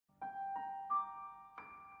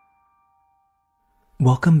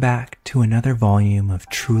Welcome back to another volume of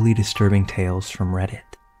truly disturbing tales from Reddit.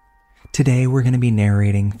 Today we're going to be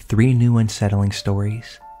narrating 3 new unsettling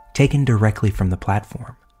stories taken directly from the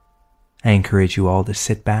platform. I encourage you all to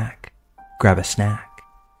sit back, grab a snack,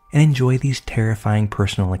 and enjoy these terrifying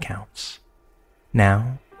personal accounts.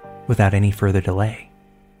 Now, without any further delay,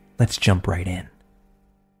 let's jump right in.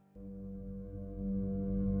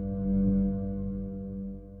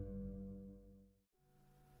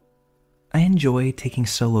 I enjoy taking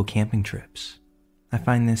solo camping trips. I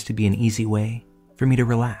find this to be an easy way for me to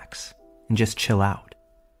relax and just chill out.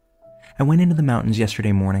 I went into the mountains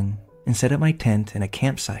yesterday morning and set up my tent in a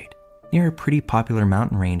campsite near a pretty popular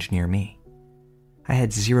mountain range near me. I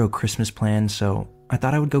had zero Christmas plans, so I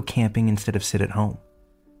thought I would go camping instead of sit at home.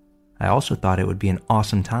 I also thought it would be an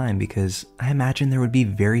awesome time because I imagined there would be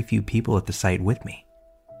very few people at the site with me.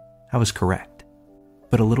 I was correct,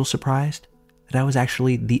 but a little surprised that I was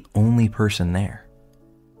actually the only person there.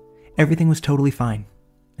 Everything was totally fine,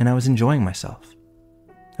 and I was enjoying myself.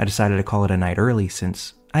 I decided to call it a night early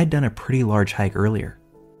since I had done a pretty large hike earlier,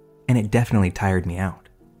 and it definitely tired me out.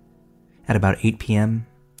 At about 8 p.m.,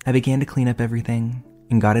 I began to clean up everything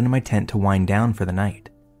and got into my tent to wind down for the night.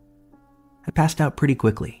 I passed out pretty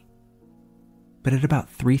quickly, but at about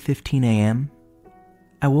 3:15 a.m.,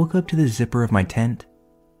 I woke up to the zipper of my tent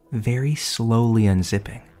very slowly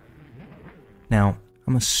unzipping. Now,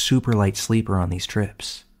 I'm a super light sleeper on these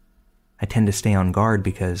trips. I tend to stay on guard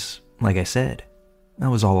because, like I said, I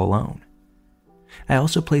was all alone. I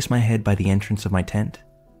also placed my head by the entrance of my tent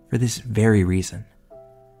for this very reason.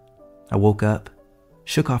 I woke up,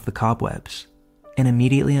 shook off the cobwebs, and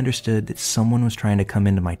immediately understood that someone was trying to come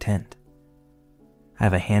into my tent. I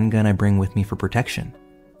have a handgun I bring with me for protection,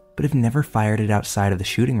 but have never fired it outside of the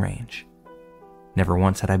shooting range. Never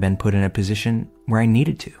once had I been put in a position where I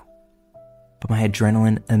needed to. But my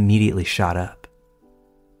adrenaline immediately shot up.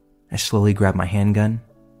 I slowly grabbed my handgun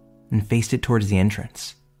and faced it towards the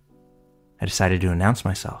entrance. I decided to announce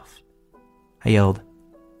myself. I yelled,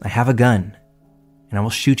 "I have a gun, and I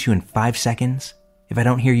will shoot you in 5 seconds if I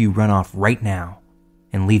don't hear you run off right now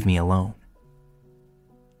and leave me alone."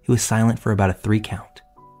 It was silent for about a 3 count,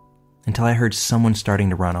 until I heard someone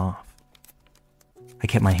starting to run off. I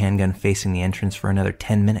kept my handgun facing the entrance for another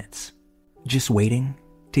 10 minutes, just waiting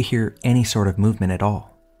to hear any sort of movement at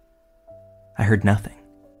all. I heard nothing,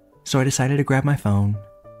 so I decided to grab my phone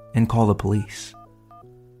and call the police.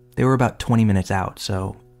 They were about 20 minutes out,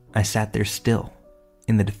 so I sat there still,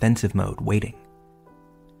 in the defensive mode, waiting.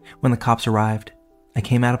 When the cops arrived, I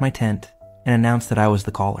came out of my tent and announced that I was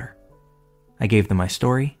the caller. I gave them my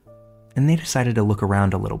story, and they decided to look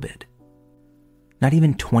around a little bit. Not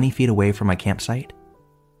even 20 feet away from my campsite,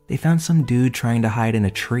 they found some dude trying to hide in a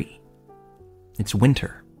tree. It's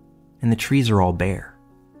winter, and the trees are all bare.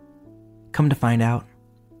 Come to find out,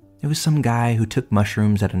 it was some guy who took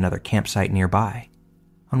mushrooms at another campsite nearby,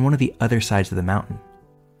 on one of the other sides of the mountain.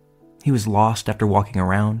 He was lost after walking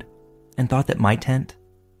around, and thought that my tent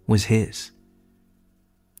was his.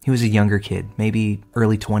 He was a younger kid, maybe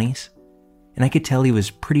early 20s, and I could tell he was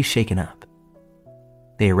pretty shaken up.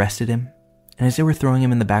 They arrested him, and as they were throwing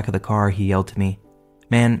him in the back of the car, he yelled to me,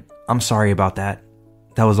 "Man, I'm sorry about that.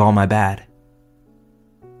 That was all my bad."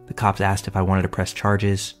 The cops asked if I wanted to press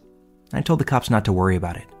charges. I told the cops not to worry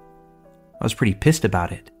about it. I was pretty pissed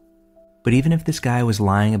about it. But even if this guy was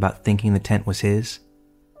lying about thinking the tent was his,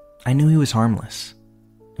 I knew he was harmless.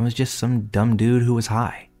 It was just some dumb dude who was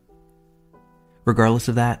high. Regardless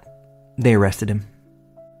of that, they arrested him.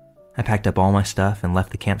 I packed up all my stuff and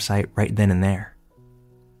left the campsite right then and there.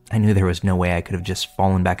 I knew there was no way I could have just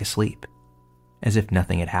fallen back asleep, as if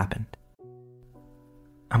nothing had happened.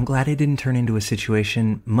 I'm glad it didn't turn into a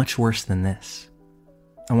situation much worse than this.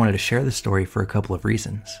 I wanted to share the story for a couple of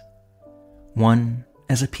reasons. One,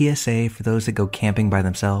 as a PSA for those that go camping by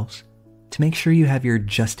themselves, to make sure you have your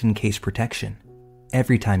just-in-case protection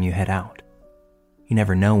every time you head out. You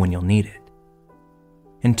never know when you'll need it.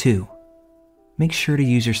 And 2, make sure to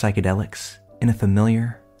use your psychedelics in a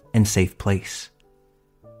familiar and safe place.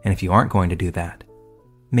 And if you aren't going to do that,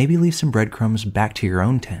 maybe leave some breadcrumbs back to your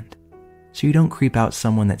own tent so you don't creep out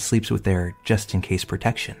someone that sleeps with their just-in-case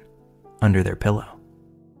protection under their pillow.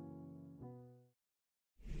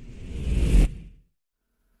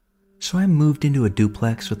 So I moved into a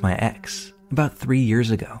duplex with my ex about 3 years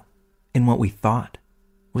ago in what we thought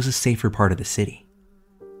was a safer part of the city.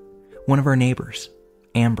 One of our neighbors,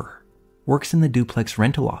 Amber, works in the duplex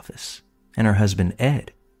rental office, and her husband,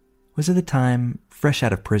 Ed, was at the time fresh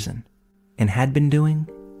out of prison and had been doing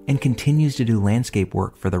and continues to do landscape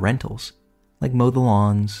work for the rentals, like mow the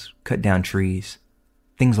lawns, cut down trees,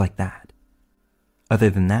 things like that.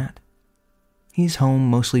 Other than that, He's home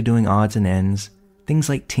mostly doing odds and ends, things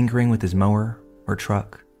like tinkering with his mower or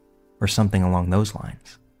truck or something along those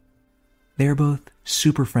lines. They are both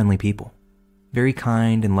super friendly people, very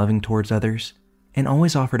kind and loving towards others, and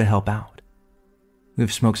always offer to help out.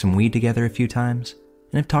 We've smoked some weed together a few times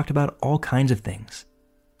and have talked about all kinds of things,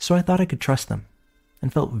 so I thought I could trust them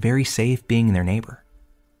and felt very safe being their neighbor.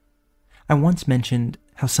 I once mentioned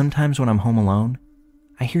how sometimes when I'm home alone,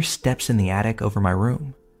 I hear steps in the attic over my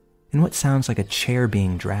room and what sounds like a chair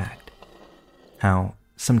being dragged. How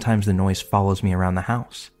sometimes the noise follows me around the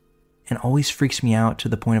house and always freaks me out to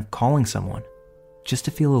the point of calling someone just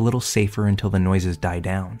to feel a little safer until the noises die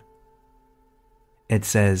down. Ed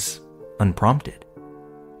says, unprompted,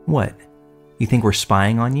 "What, you think we're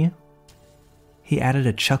spying on you?" He added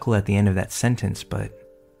a chuckle at the end of that sentence, but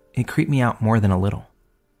it creeped me out more than a little.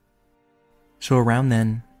 So around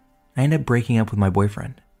then, I end up breaking up with my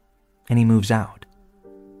boyfriend, and he moves out.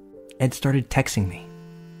 Ed started texting me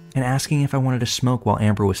and asking if I wanted to smoke while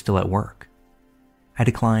Amber was still at work. I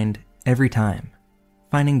declined every time,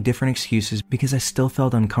 finding different excuses because I still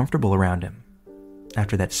felt uncomfortable around him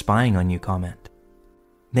after that spying on you comment.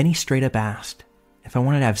 Then he straight up asked if I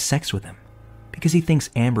wanted to have sex with him because he thinks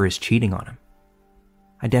Amber is cheating on him.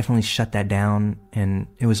 I definitely shut that down, and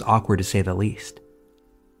it was awkward to say the least.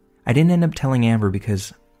 I didn't end up telling Amber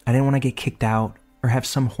because I didn't want to get kicked out or have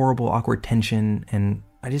some horrible awkward tension, and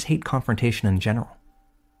I just hate confrontation in general,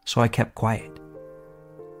 so I kept quiet.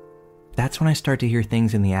 That's when I start to hear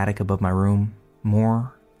things in the attic above my room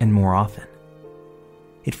more and more often.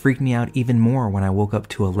 It freaked me out even more when I woke up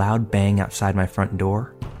to a loud bang outside my front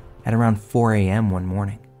door at around 4 a.m. one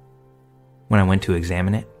morning. When I went to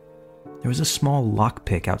examine it, there was a small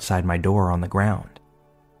lockpick outside my door on the ground,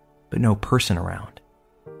 but no person around.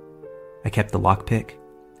 I kept the lockpick,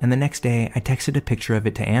 and the next day I texted a picture of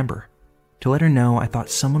it to Amber to let her know I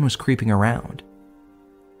thought someone was creeping around.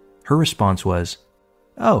 Her response was,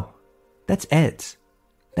 "Oh, that's Ed's.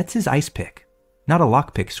 That's his ice pick, not a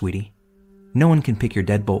lockpick, sweetie. No one can pick your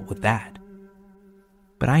deadbolt with that."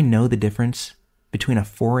 But I know the difference between a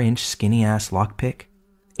 4-inch skinny-ass lockpick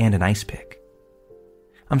and an ice pick.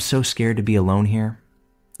 I'm so scared to be alone here,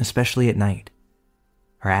 especially at night.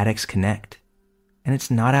 Our attics connect, and it's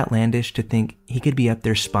not outlandish to think he could be up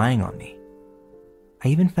there spying on me. I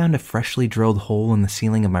even found a freshly drilled hole in the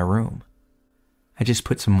ceiling of my room. I just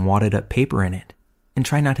put some wadded up paper in it and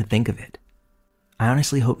try not to think of it. I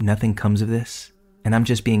honestly hope nothing comes of this, and I'm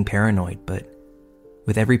just being paranoid, but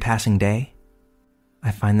with every passing day,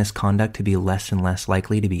 I find this conduct to be less and less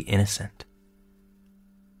likely to be innocent.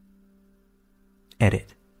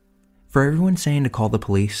 Edit. For everyone saying to call the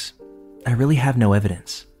police, I really have no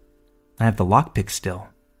evidence. I have the lockpick still,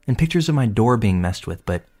 and pictures of my door being messed with,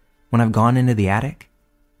 but when I've gone into the attic,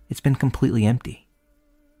 it's been completely empty.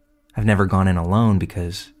 I've never gone in alone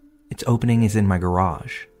because its opening is in my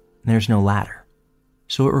garage, and there's no ladder,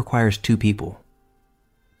 so it requires 2 people.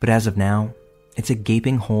 But as of now, it's a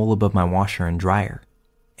gaping hole above my washer and dryer,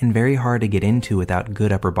 and very hard to get into without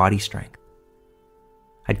good upper body strength.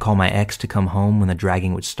 I'd call my ex to come home when the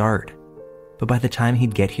dragging would start, but by the time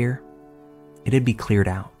he'd get here, it'd be cleared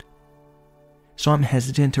out. So I'm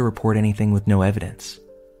hesitant to report anything with no evidence.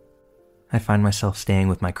 I find myself staying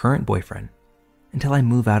with my current boyfriend until I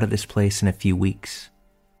move out of this place in a few weeks,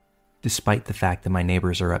 despite the fact that my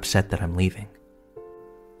neighbors are upset that I'm leaving.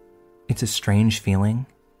 It's a strange feeling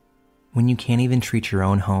when you can't even treat your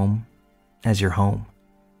own home as your home.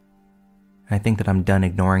 And I think that I'm done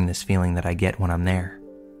ignoring this feeling that I get when I'm there.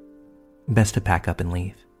 Best to pack up and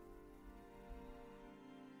leave.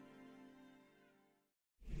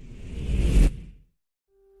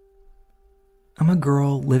 I'm a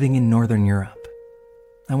girl living in Northern Europe.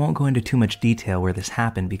 I won't go into too much detail where this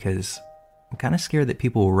happened because I'm kind of scared that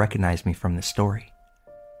people will recognize me from this story.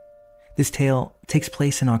 This tale takes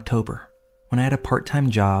place in October when I had a part-time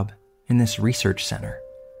job in this research center.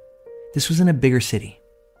 This was in a bigger city,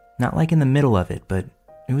 not like in the middle of it, but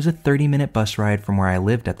it was a 30-minute bus ride from where I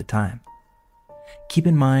lived at the time. Keep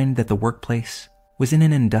in mind that the workplace was in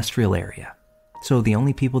an industrial area, so the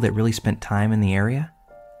only people that really spent time in the area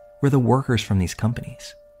were the workers from these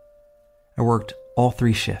companies. I worked all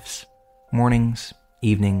 3 shifts, mornings,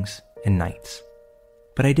 evenings, and nights.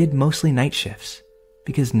 But I did mostly night shifts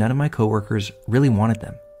because none of my coworkers really wanted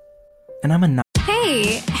them. And I'm a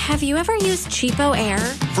Hey, have you ever used Cheapo Air?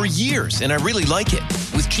 For years, and I really like it.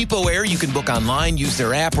 With Cheapo Air, you can book online, use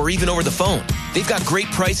their app, or even over the phone. They've got great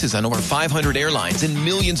prices on over 500 airlines and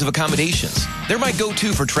millions of accommodations. They're my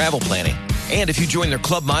go-to for travel planning. And if you join their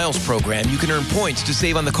Club Miles program, you can earn points to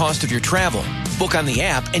save on the cost of your travel. Book on the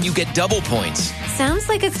app and you get double points. Sounds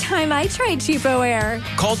like it's time I tried Cheapo Air.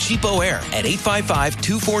 Call Cheapo Air at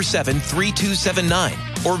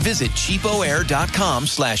 855-247-3279 or visit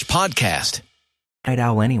cheapoair.com/podcast. Night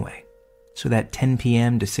owl anyway, so that 10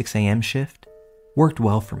 p.m. to 6 a.m. shift worked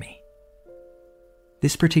well for me.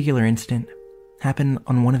 This particular incident happened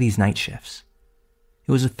on one of these night shifts.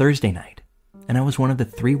 It was a Thursday night, and I was one of the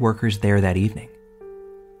 3 workers there that evening.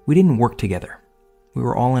 We didn't work together. We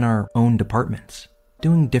were all in our own departments,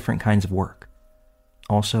 doing different kinds of work.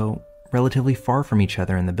 Also, relatively far from each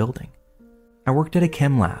other in the building. I worked at a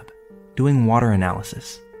chem lab, doing water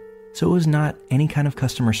analysis, so it was not any kind of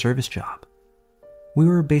customer service job. We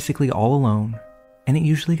were basically all alone, and it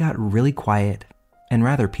usually got really quiet and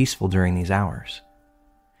rather peaceful during these hours.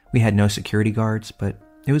 We had no security guards, but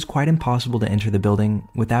it was quite impossible to enter the building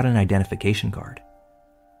without an identification card.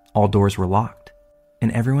 All doors were locked,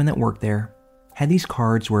 and everyone that worked there had these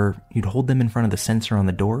cards where you'd hold them in front of the sensor on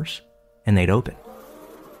the doors, and they'd open.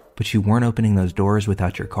 But you weren't opening those doors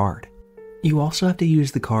without your card. You also have to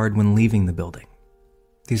use the card when leaving the building.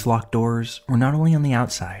 These locked doors were not only on the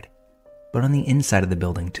outside, but on the inside of the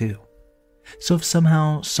building too. So if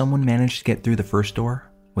somehow someone managed to get through the first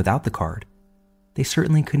door without the card, they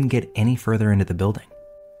certainly couldn't get any further into the building.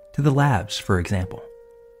 To the labs, for example.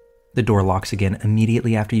 The door locks again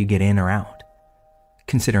immediately after you get in or out.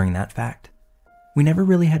 Considering that fact, we never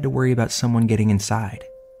really had to worry about someone getting inside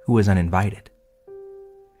who was uninvited.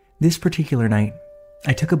 This particular night,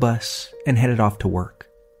 I took a bus and headed off to work.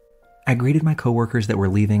 I greeted my coworkers that were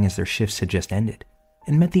leaving as their shifts had just ended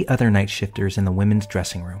and met the other night shifters in the women's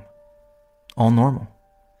dressing room. All normal.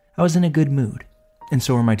 I was in a good mood, and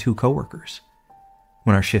so were my 2 coworkers.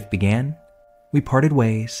 When our shift began, we parted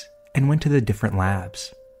ways and went to the different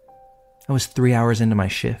labs. I was 3 hours into my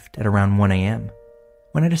shift at around 1 a.m.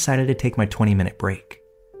 when I decided to take my 20-minute break.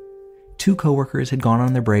 2 coworkers had gone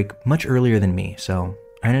on their break much earlier than me, so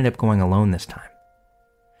I ended up going alone this time.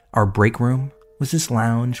 Our break room was this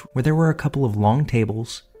lounge where there were a couple of long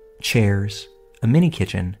tables, chairs, a mini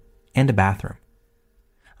kitchen, and a bathroom.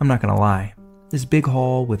 I'm not gonna lie, this big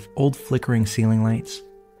hall with old flickering ceiling lights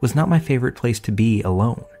was not my favorite place to be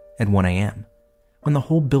alone at 1 a.m. when the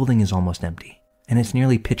whole building is almost empty and it's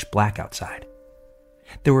nearly pitch black outside.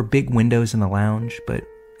 There were big windows in the lounge, but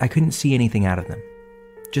I couldn't see anything out of them,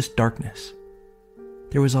 just darkness.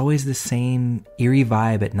 There was always the same eerie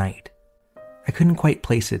vibe at night. I couldn't quite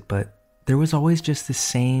place it, but there was always just the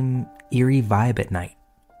same eerie vibe at night.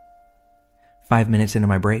 5 minutes into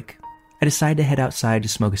my break, I decided to head outside to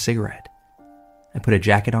smoke a cigarette. I put a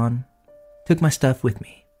jacket on, took my stuff with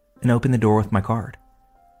me, and opened the door with my card.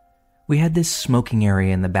 We had this smoking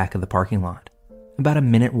area in the back of the parking lot, about a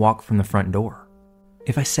minute walk from the front door.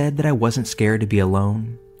 If I said that I wasn't scared to be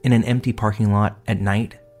alone in an empty parking lot at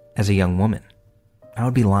night as a young woman, I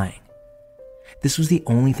would be lying. This was the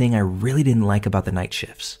only thing I really didn't like about the night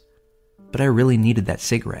shifts, but I really needed that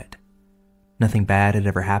cigarette. Nothing bad had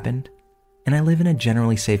ever happened, and I live in a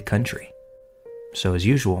generally safe country. So as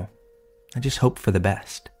usual, I just hoped for the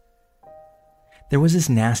best. There was this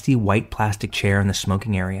nasty white plastic chair in the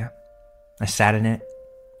smoking area. I sat in it,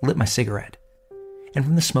 lit my cigarette, and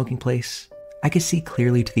from the smoking place, I could see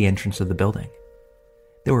clearly to the entrance of the building.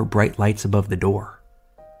 There were bright lights above the door.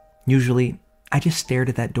 Usually, I just stared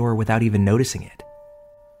at that door without even noticing it.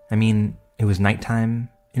 I mean, it was nighttime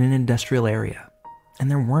in an industrial area, and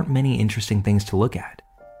there weren't many interesting things to look at.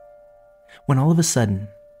 When all of a sudden,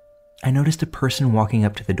 I noticed a person walking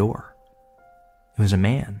up to the door. It was a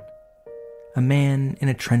man in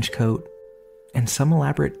a trench coat and some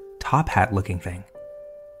elaborate top hat looking thing,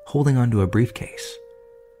 holding onto a briefcase.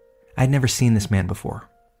 I'd never seen this man before,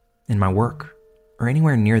 in my work, or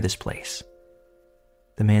anywhere near this place.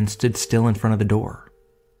 The man stood still in front of the door,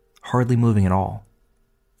 hardly moving at all,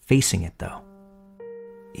 facing it though.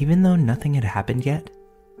 Even though nothing had happened yet,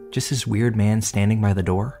 just this weird man standing by the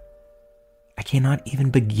door, I cannot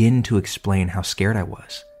even begin to explain how scared I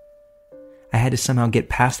was. I had to somehow get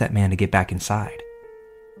past that man to get back inside.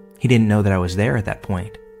 He didn't know that I was there at that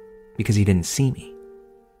point, because he didn't see me.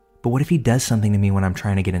 But what if he does something to me when I'm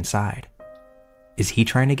trying to get inside? Is he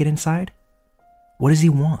trying to get inside? What does he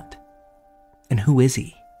want? And who is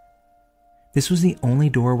he? This was the only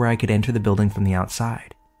door where I could enter the building from the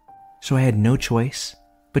outside, so I had no choice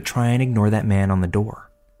but try and ignore that man on the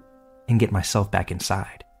door and get myself back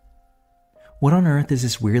inside. What on earth is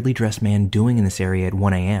this weirdly dressed man doing in this area at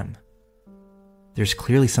 1 a.m.? There's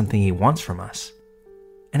clearly something he wants from us,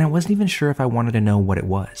 and I wasn't even sure if I wanted to know what it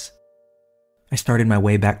was. I started my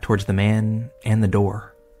way back towards the man and the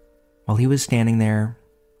door, while he was standing there,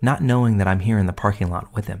 not knowing that I'm here in the parking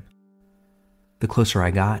lot with him. The closer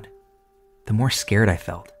I got, the more scared I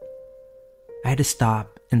felt. I had to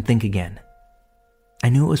stop and think again. I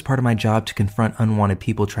knew it was part of my job to confront unwanted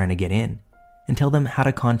people trying to get in and tell them how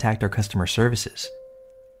to contact our customer services.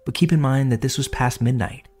 But keep in mind that this was past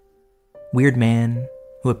midnight. Weird man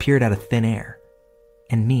who appeared out of thin air,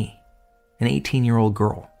 and me, an 18-year-old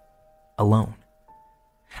girl, alone.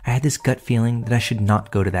 I had this gut feeling that I should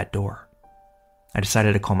not go to that door. I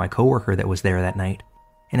decided to call my coworker that was there that night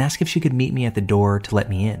and ask if she could meet me at the door to let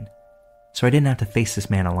me in, so I didn't have to face this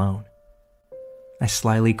man alone. I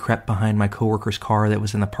slyly crept behind my coworker's car that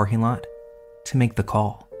was in the parking lot to make the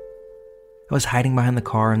call. I was hiding behind the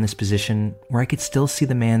car in this position where I could still see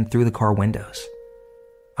the man through the car windows.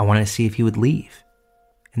 I wanted to see if he would leave,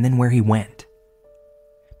 and then where he went.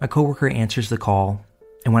 My coworker answers the call,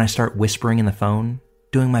 and when I start whispering in the phone,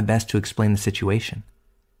 doing my best to explain the situation,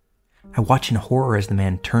 I watch in horror as the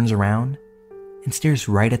man turns around and stares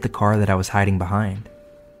right at the car that I was hiding behind.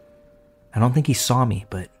 I don't think he saw me,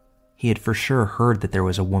 but he had for sure heard that there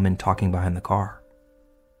was a woman talking behind the car.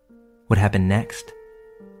 What happened next?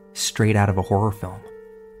 Straight out of a horror film.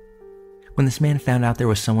 When this man found out there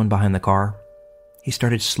was someone behind the car, he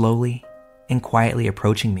started slowly and quietly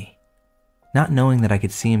approaching me, not knowing that I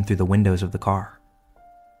could see him through the windows of the car.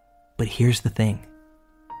 But here's the thing.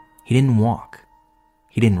 He didn't walk.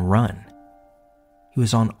 He didn't run. He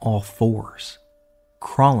was on all fours,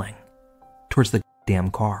 crawling towards the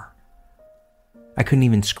damn car. I couldn't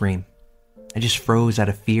even scream. I just froze out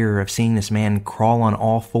of fear of seeing this man crawl on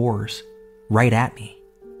all fours right at me.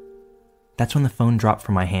 That's when the phone dropped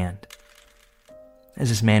from my hand. As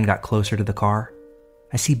this man got closer to the car,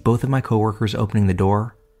 I see both of my coworkers opening the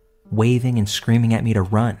door, waving and screaming at me to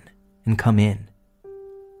run and come in.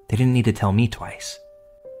 They didn't need to tell me twice.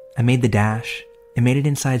 I made the dash and made it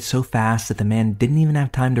inside so fast that the man didn't even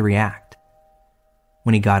have time to react.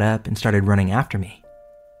 When he got up and started running after me,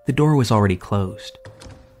 the door was already closed.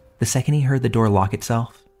 The second he heard the door lock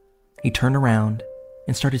itself, he turned around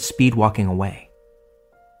and started speed walking away,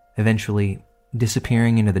 eventually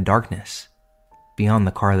disappearing into the darkness beyond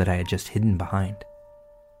the car that I had just hidden behind.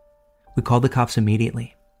 We called the cops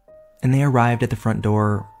immediately, and they arrived at the front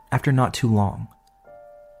door after not too long.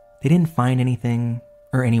 They didn't find anything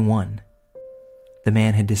or anyone. The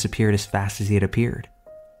man had disappeared as fast as he had appeared,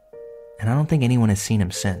 and I don't think anyone has seen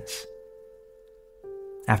him since.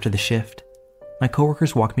 After the shift, my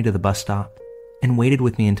coworkers walked me to the bus stop and waited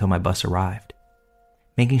with me until my bus arrived,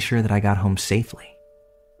 making sure that I got home safely.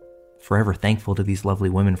 Forever thankful to these lovely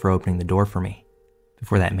women for opening the door for me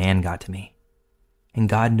before that man got to me, and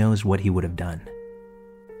God knows what he would have done.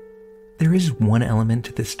 There is one element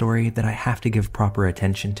to this story that I have to give proper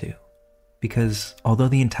attention to, because although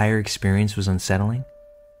the entire experience was unsettling,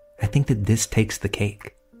 I think that this takes the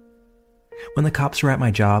cake. When the cops were at my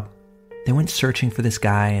job, they went searching for this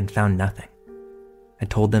guy and found nothing. I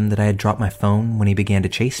told them that I had dropped my phone when he began to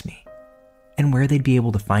chase me, and where they'd be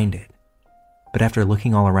able to find it. But after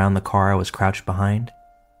looking all around the car I was crouched behind,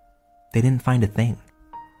 they didn't find a thing.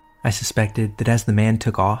 I suspected that as the man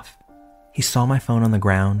took off, he saw my phone on the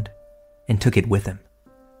ground and took it with him.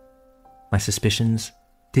 My suspicions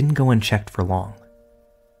didn't go unchecked for long.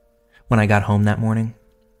 When I got home that morning,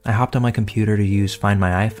 I hopped on my computer to use Find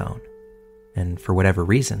My iPhone, and for whatever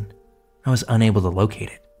reason, I was unable to locate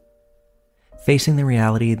it. Facing the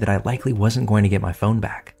reality that I likely wasn't going to get my phone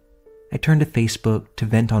back, I turned to Facebook to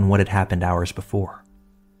vent on what had happened hours before.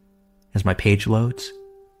 As my page loads,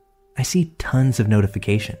 I see tons of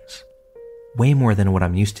notifications, way more than what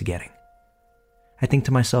I'm used to getting. I think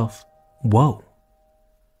to myself, whoa.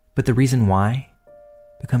 But the reason why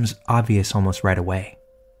becomes obvious almost right away.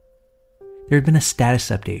 There had been a status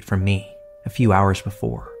update from me a few hours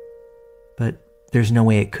before, but there's no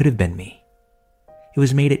way it could have been me. It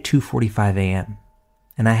was made at 2:45 a.m.,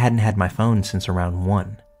 and I hadn't had my phone since around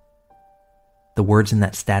 1. The words in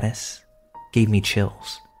that status gave me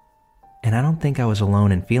chills, and I don't think I was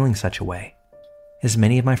alone in feeling such a way, as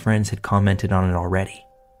many of my friends had commented on it already.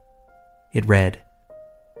 It read,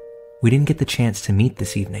 "We didn't get the chance to meet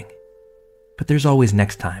this evening, but there's always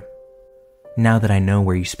next time. Now that I know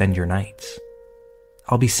where you spend your nights,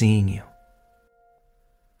 I'll be seeing you."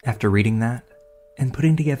 After reading that and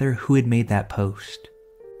putting together who had made that post,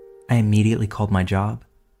 I immediately called my job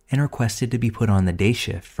and requested to be put on the day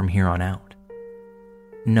shift from here on out.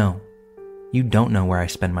 No, you don't know where I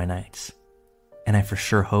spend my nights, and I for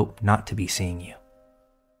sure hope not to be seeing you.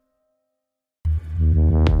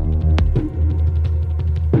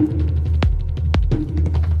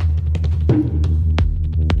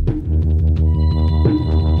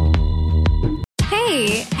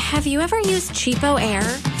 Hey, Have you ever used Cheapo Air?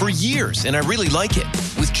 For years, and I really like it.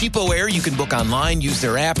 With Cheapo Air, you can book online, use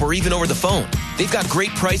their app, or even over the phone. They've got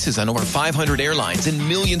great prices on over 500 airlines and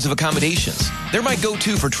millions of accommodations. They're my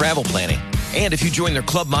go-to for travel planning. And if you join their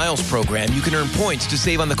Club Miles program, you can earn points to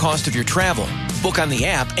save on the cost of your travel. Book on the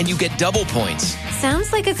app, and you get double points.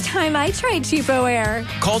 Sounds like it's time I tried Cheapo Air.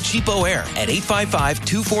 Call Cheapo Air at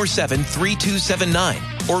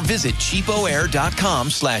 855-247-3279 or visit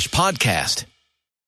cheapoair.com/podcast.